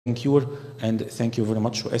cure, and thank you very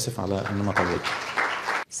much. وآسف على إن ما طولت.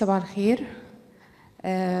 صباح الخير.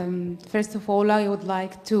 First of all, I would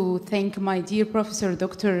like to thank my dear Professor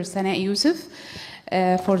Dr. Sana Youssef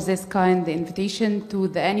for this kind invitation to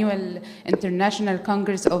the annual International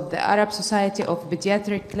Congress of the Arab Society of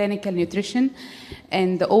Pediatric Clinical Nutrition,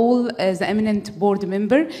 and all the eminent board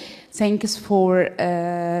member. Thanks for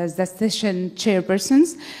the session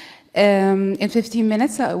chairpersons. In 15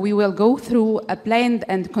 minutes, we will go through a planned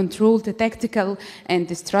and controlled tactical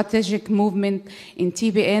and strategic movement in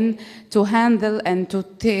TBN to handle and to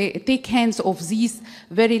take hands of these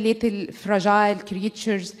very little fragile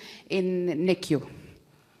creatures in NICU.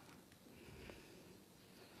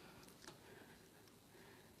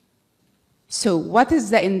 So, what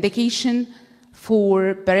is the indication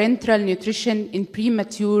for parenteral nutrition in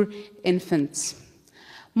premature infants?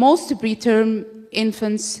 Most preterm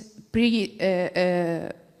infants,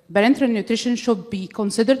 parenteral nutrition should be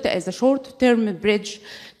considered as a short-term bridge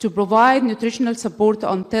to provide nutritional support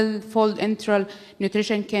until full enteral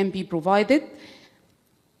nutrition can be provided.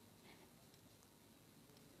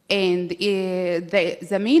 And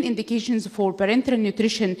the main indications for parenteral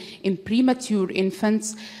nutrition in premature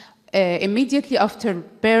infants immediately after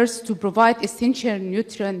birth to provide essential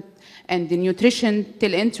nutrient and the nutrition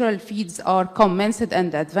till enteral feeds are commenced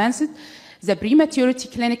and advanced. The prematurity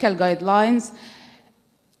clinical guidelines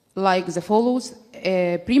like the follows.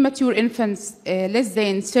 Premature infants less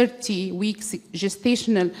than 30 weeks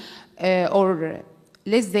gestational or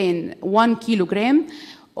less than 1 kilogram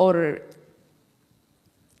or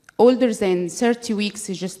older than 30 weeks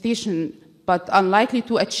gestation but unlikely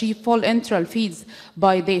to achieve full enteral feeds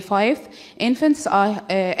by day 5. Infants are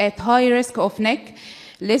at high risk of NEC,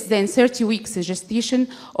 less than 30 weeks gestation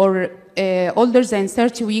or older than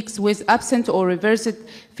 30 weeks with absent or reversed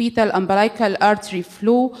fetal umbilical artery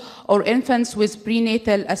flow, or infants with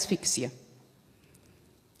prenatal asphyxia.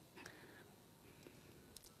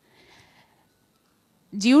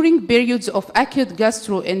 During periods of acute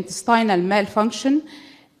gastrointestinal malfunction,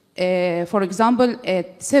 for example,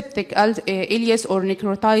 septic ileus or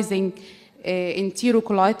necrotizing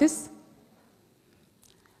enterocolitis,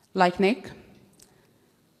 like NEC,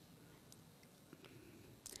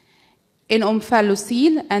 in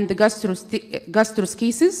omphalocele and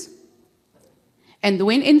gastroschisis, and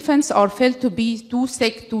when infants are felt to be too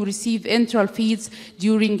sick to receive enteral feeds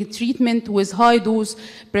during treatment with high-dose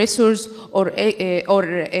pressors or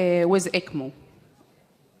with ECMO.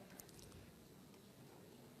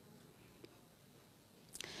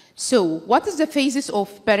 So, what is the phases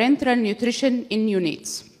of parenteral nutrition in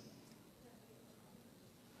neonates?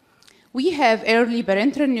 We have early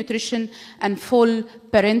parenteral nutrition and full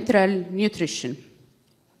parenteral nutrition.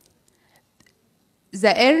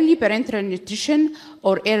 The early parenteral nutrition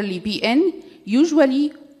or early PN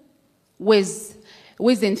usually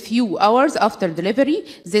within few hours after delivery.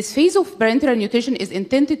 This phase of parenteral nutrition is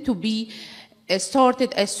intended to be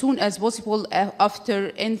started as soon as possible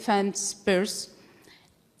after infant's birth.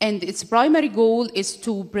 And its primary goal is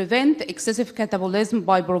to prevent excessive catabolism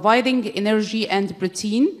by providing energy and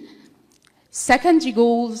protein. Secondary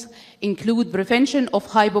goals include prevention of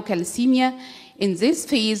hypocalcemia. In this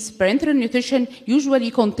phase, parenteral nutrition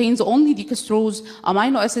usually contains only dextrose,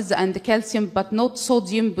 amino acids, and calcium, but not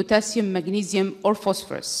sodium, potassium, magnesium, or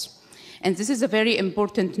phosphorus. And this is a very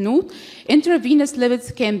important note. Intravenous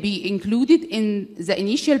lipids can be included in the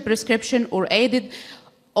initial prescription or added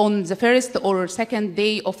on the first or second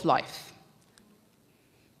day of life.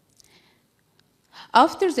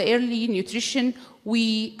 After the early nutrition,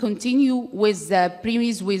 we continue with the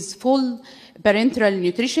premise with full parenteral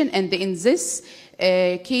nutrition, and in this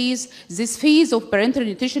case, this phase of parenteral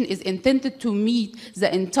nutrition is intended to meet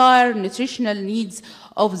the entire nutritional needs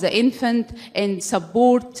of the infant and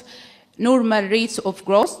support normal rates of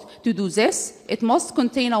growth. To do this, it must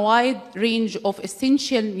contain a wide range of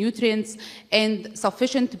essential nutrients and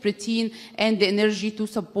sufficient protein and energy to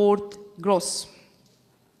support growth.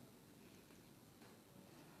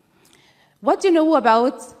 What do you know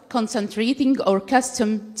about concentrating or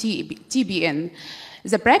custom TBN?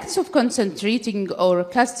 The practice of concentrating or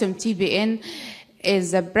custom TBN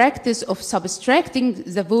is a practice of subtracting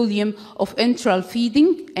the volume of enteral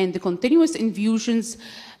feeding and the continuous infusions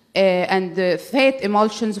and the fat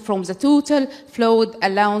emulsions from the total fluid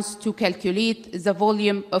allowance to calculate the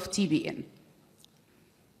volume of TBN.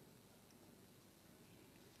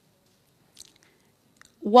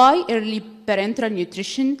 Why early parenteral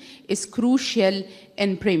nutrition is crucial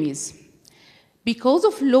in preemies? Because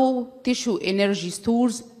of low tissue energy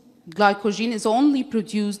stores, glycogen is only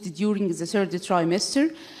produced during the third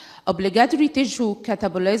trimester obligatory tissue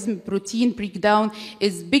catabolism, protein breakdown,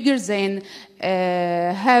 is bigger than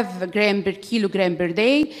half gram per kilogram per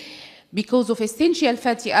day because of essential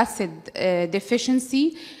fatty acid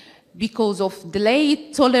deficiency, because of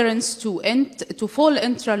delayed tolerance to full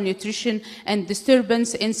enteral nutrition and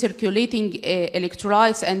disturbance in circulating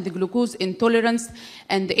electrolytes and glucose intolerance,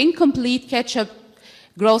 and incomplete catch-up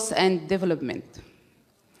growth and development.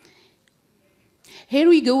 Here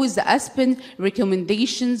we go with the ASPEN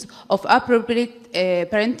recommendations of appropriate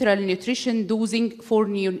parenteral nutrition dosing for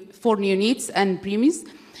neonates and preemies.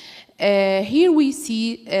 Here we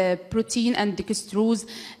see protein and dextrose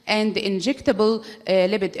and injectable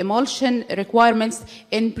lipid emulsion requirements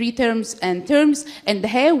in preterms and terms, and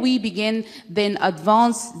how we begin, then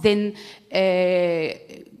advance, then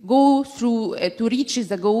go through to reach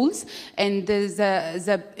the goals. And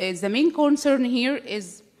the main concern here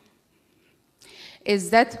is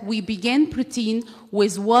that we begin protein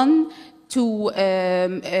with 1 to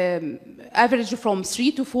average from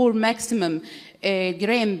 3 to 4 maximum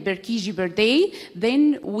gram per kg per day.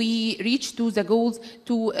 Then we reach to the goals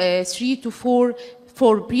to 3 to 4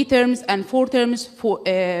 for preterms and 4 terms for,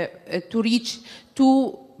 to reach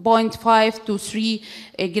 2.5 to 3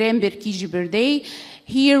 gram per kg per day.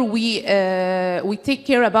 Here we take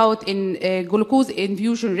care about in glucose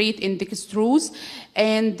infusion rate in dextrose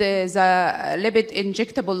and the lipid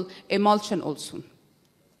injectable emulsion also.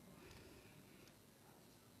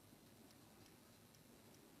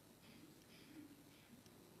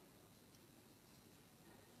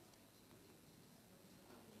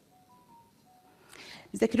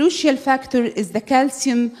 The crucial factor is the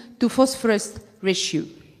calcium to phosphorus ratio.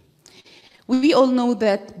 We all know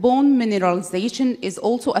that bone mineralization is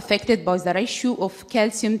also affected by the ratio of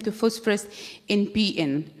calcium to phosphorus in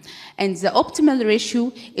PN. And the optimal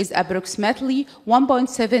ratio is approximately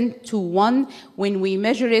 1.7 to 1 when we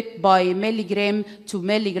measure it by milligram to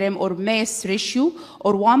milligram or mass ratio,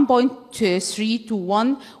 or 1.3 to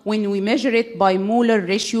 1 when we measure it by molar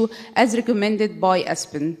ratio as recommended by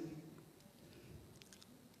ASPEN.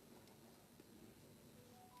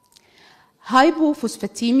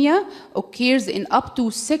 Hypophosphatemia occurs in up to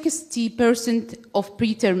 60% of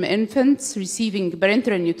preterm infants receiving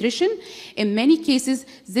parenteral nutrition. In many cases,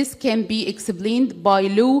 this can be explained by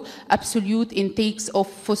low absolute intakes of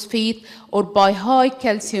phosphate or by high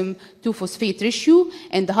calcium to phosphate ratio,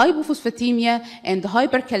 and hypophosphatemia and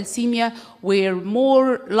hypercalcemia were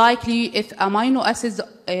more likely if amino acids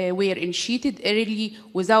were initiated early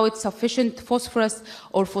without sufficient phosphorus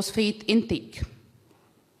or phosphate intake.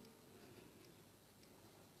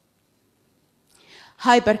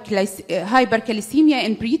 Hypercalcemia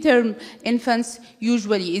in preterm infants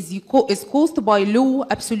usually is caused by low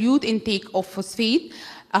absolute intake of phosphate,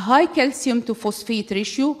 a high calcium to phosphate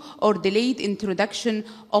ratio, or delayed introduction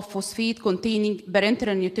of phosphate-containing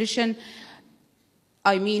parenteral nutrition.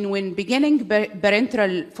 I mean, when beginning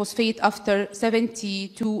parenteral phosphate after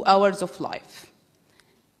 72 hours of life.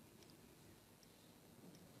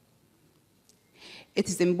 It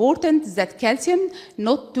is important that calcium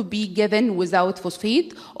not to be given without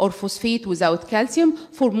phosphate or phosphate without calcium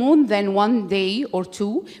for more than 1 day or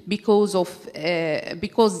 2 because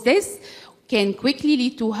this can quickly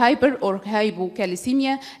lead to hyper or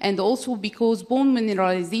hypocalcemia, and also because bone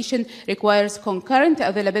mineralization requires concurrent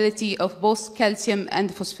availability of both calcium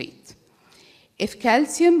and phosphate. If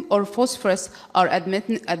calcium or phosphorus are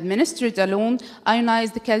administered alone,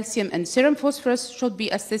 ionized calcium and serum phosphorus should be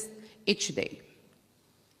assessed each day.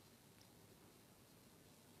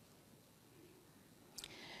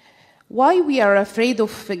 Why we are afraid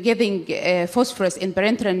of giving phosphorus in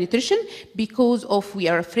parenteral nutrition? Because we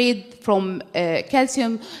are afraid from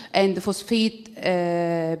calcium and phosphate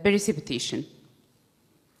precipitation.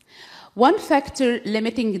 One factor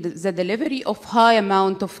limiting the delivery of high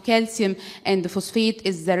amount of calcium and phosphate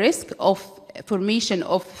is the risk of formation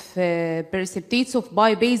of precipitates of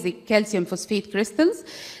bibasic calcium phosphate crystals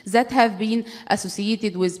that have been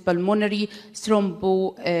associated with pulmonary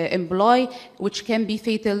thromboemboli, which can be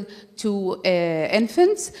fatal to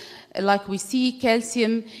infants. Like we see,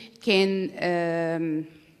 calcium can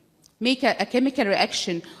make a chemical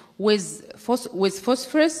reaction with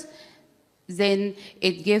phosphorus. Then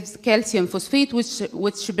it gives calcium phosphate,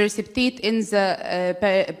 which precipitate in the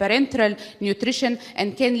parenteral nutrition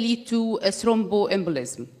and can lead to a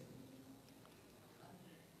thromboembolism.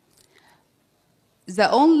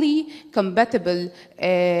 The only compatible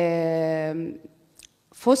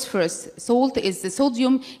phosphorus salt is the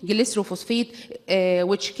sodium glycerophosphate,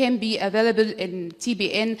 which can be available in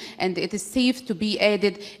TBN, and it is safe to be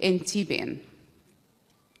added in TBN.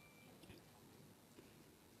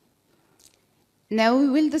 Now we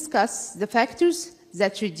will discuss the factors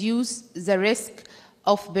that reduce the risk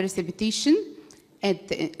of precipitation, and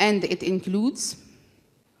it includes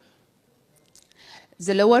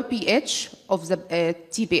the lower pH of the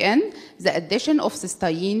TPN, the addition of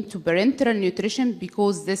cysteine to parenteral nutrition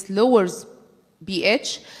because this lowers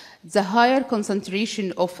pH, the higher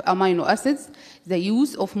concentration of amino acids, the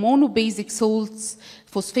use of monobasic salts,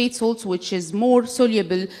 phosphate salts, which is more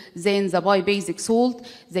soluble than the bibasic salt,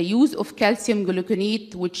 the use of calcium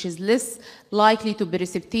gluconate, which is less likely to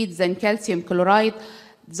precipitate than calcium chloride,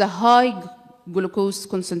 the high glucose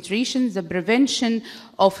concentration, the prevention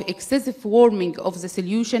of excessive warming of the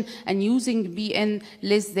solution, and using BN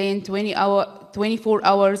less than 24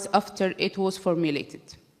 hours after it was formulated.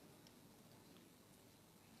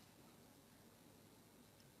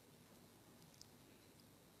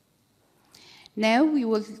 Now we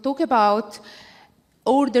will talk about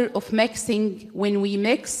order of mixing when we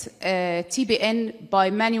mix TPN by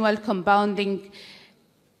manual compounding.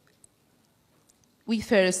 We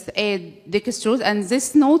first add dextrose, and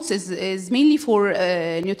this note is mainly for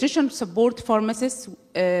nutrition support pharmacists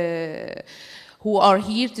who are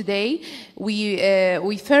here today. We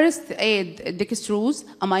first add dextrose,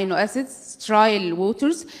 amino acids, sterile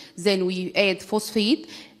waters, then we add phosphate,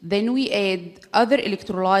 then we add other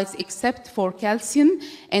electrolytes except for calcium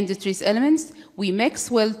and the trace elements. We mix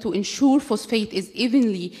well to ensure phosphate is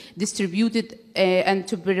evenly distributed and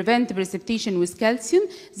to prevent precipitation with calcium.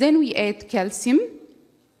 Then we add calcium.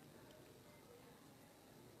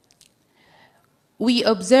 We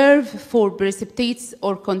observe for precipitates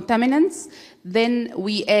or contaminants. Then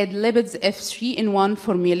we add lipids F3 in one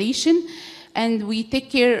formulation. And we take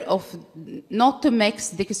care of not to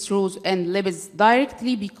mix dextrose and lipids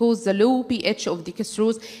directly because the low pH of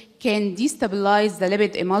dextrose can destabilize the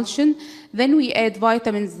lipid emulsion. Then we add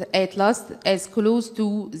vitamins at last as close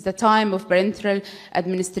to the time of parenteral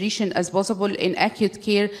administration as possible in acute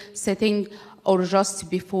care setting or just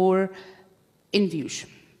before infusion.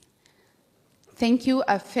 Thank you.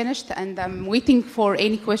 I've finished and I'm waiting for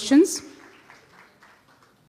any questions.